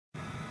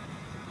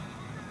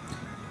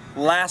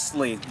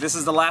lastly, this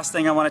is the last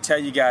thing I want to tell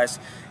you guys,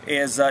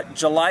 is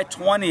July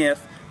 20th,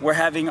 we're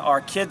having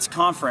our kids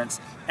conference,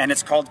 and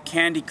it's called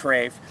Candy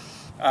Crave.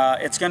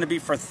 It's going to be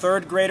for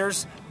 3rd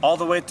graders all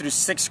the way through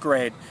 6th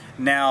grade.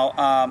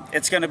 Now,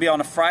 it's going to be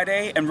on a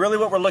Friday, and really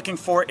what we're looking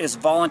for is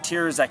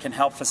volunteers that can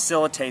help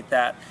facilitate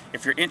that.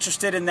 If you're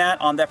interested in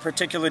that on that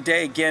particular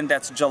day, again,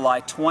 that's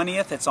July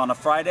 20th. It's on a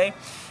Friday.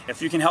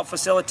 If you can help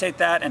facilitate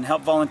that and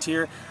help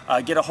volunteer,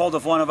 get a hold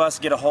of one of us,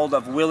 get a hold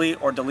of Willie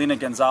or Delina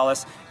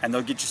Gonzalez, and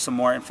they'll get you some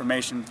more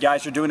information.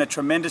 Guys, you're doing a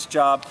tremendous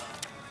job.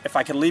 If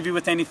I could leave you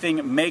with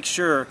anything, make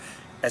sure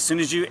as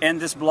soon as you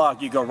end this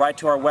blog, you go right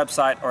to our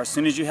website, or as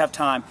soon as you have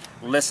time,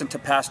 listen to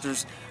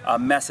Pastor's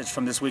message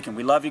from this weekend.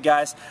 We love you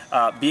guys.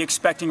 Be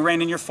expecting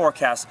rain in your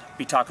forecast.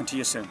 Be talking to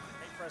you soon. Hey,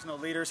 Fresno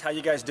leaders, how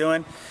you guys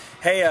doing?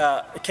 Hey,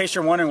 in case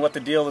you're wondering what the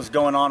deal is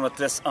going on with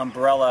this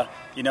umbrella,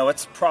 you know,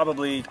 it's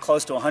probably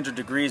close to 100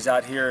 degrees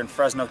out here in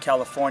Fresno,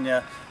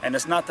 California, and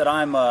it's not that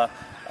I'm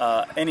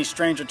any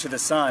stranger to the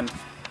sun,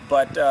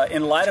 but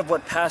in light of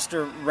what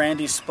Pastor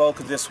Randy spoke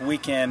this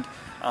weekend,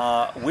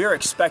 we're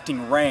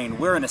expecting rain.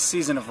 We're in a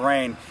season of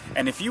rain.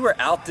 And if you were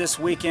out this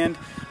weekend,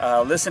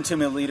 listen to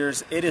me,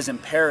 leaders, it is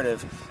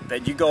imperative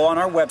that you go on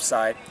our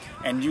website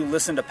and you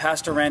listen to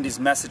Pastor Randy's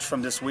message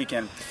from this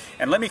weekend.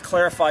 And let me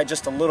clarify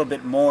just a little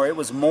bit more. It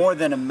was more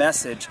than a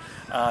message.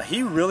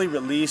 He really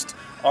released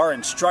our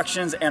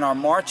instructions and our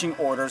marching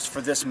orders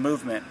for this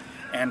movement.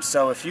 And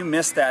so if you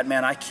missed that,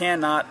 man, I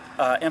cannot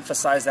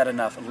emphasize that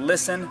enough.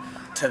 Listen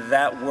to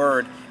that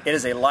word. It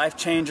is a life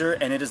changer,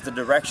 and it is the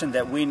direction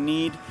that we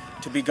need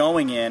to be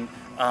going in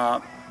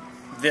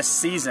this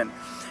season.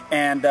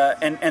 And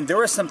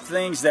there are some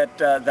things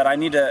that I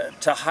need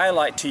to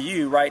highlight to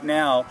you right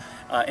now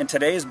in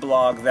today's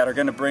blog that are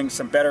going to bring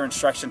some better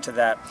instruction to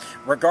that.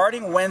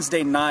 Regarding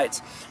Wednesday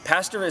nights,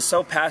 Pastor is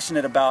so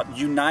passionate about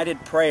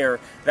united prayer.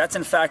 That's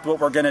in fact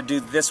what we're going to do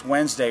this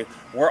Wednesday.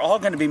 We're all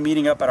going to be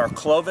meeting up at our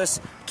Clovis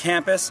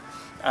campus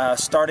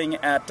starting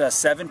at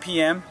 7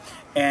 p.m.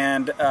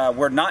 And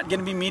we're not going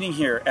to be meeting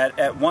here.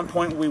 At one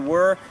point we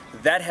were.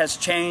 That has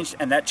changed,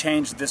 and that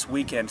changed this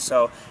weekend.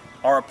 So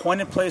our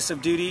appointed place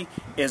of duty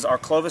is our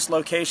Clovis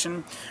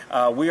location.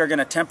 We are going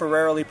to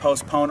temporarily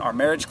postpone our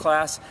marriage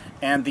class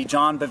and the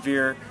John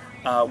Bevere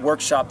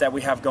workshop that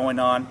we have going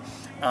on.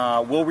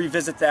 We'll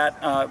revisit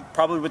that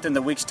probably within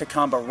the weeks to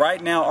come, but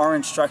right now our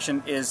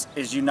instruction is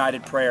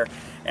united prayer.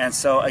 And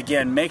so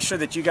again, make sure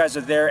that you guys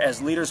are there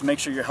as leaders. Make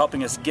sure you're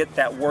helping us get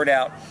that word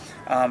out.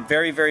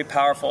 Very, very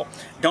powerful.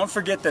 Don't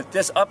forget that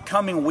this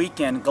upcoming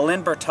weekend,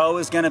 Glenn Berteau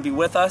is going to be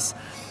with us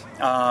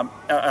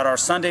at our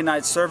Sunday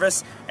night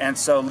service. And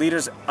so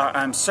leaders,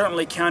 I'm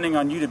certainly counting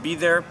on you to be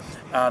there.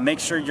 Make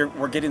sure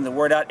we're getting the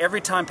word out.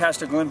 Every time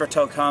Pastor Glenn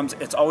Berteau comes,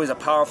 it's always a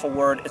powerful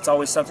word. It's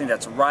always something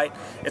that's right.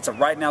 It's a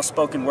right now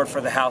spoken word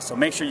for the house. So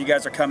make sure you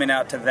guys are coming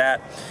out to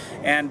that.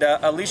 And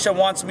Alicia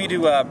wants me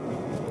to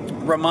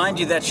remind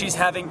you that she's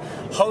having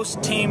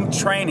host team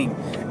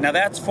training. Now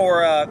that's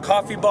for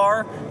Coffee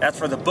Bar, that's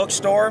for the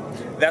bookstore,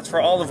 that's for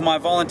all of my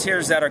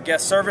volunteers that are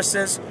guest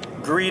services,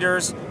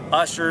 greeters,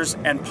 ushers,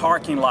 and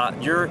parking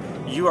lot.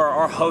 You are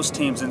our host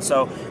teams, and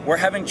so we're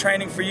having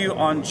training for you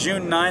on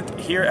June 9th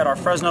here at our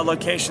Fresno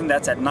location.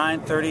 That's at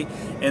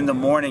 9:30 in the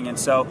morning, and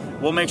so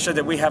we'll make sure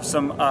that we have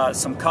some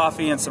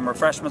coffee and some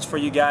refreshments for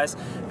you guys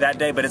that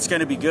day. But it's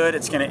going to be good.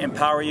 It's going to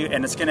empower you,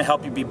 and it's going to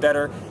help you be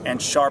better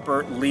and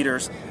sharper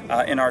leaders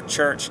in our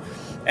church.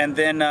 And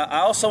then I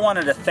also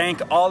wanted to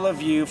thank all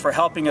of you for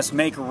helping us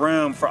make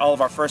room for all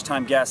of our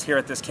first-time guests here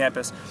at this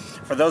campus.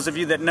 For those of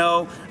you that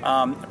know,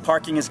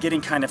 parking is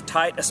getting kind of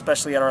tight,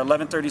 especially at our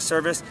 11:30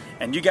 service,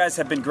 and you guys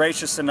have been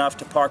gracious enough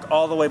to park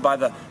all the way by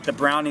the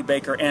Brownie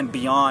Baker and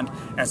beyond.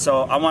 And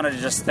so I wanted to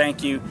just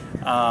thank you.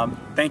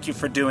 Thank you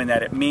for doing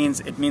that. It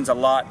means a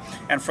lot.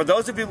 And for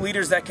those of you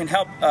leaders that can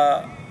help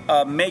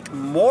make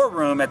more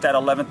room at that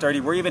 11:30,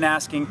 we're even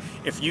asking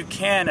if you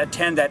can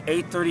attend that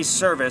 8:30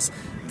 service.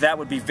 That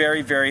would be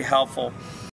very, very helpful.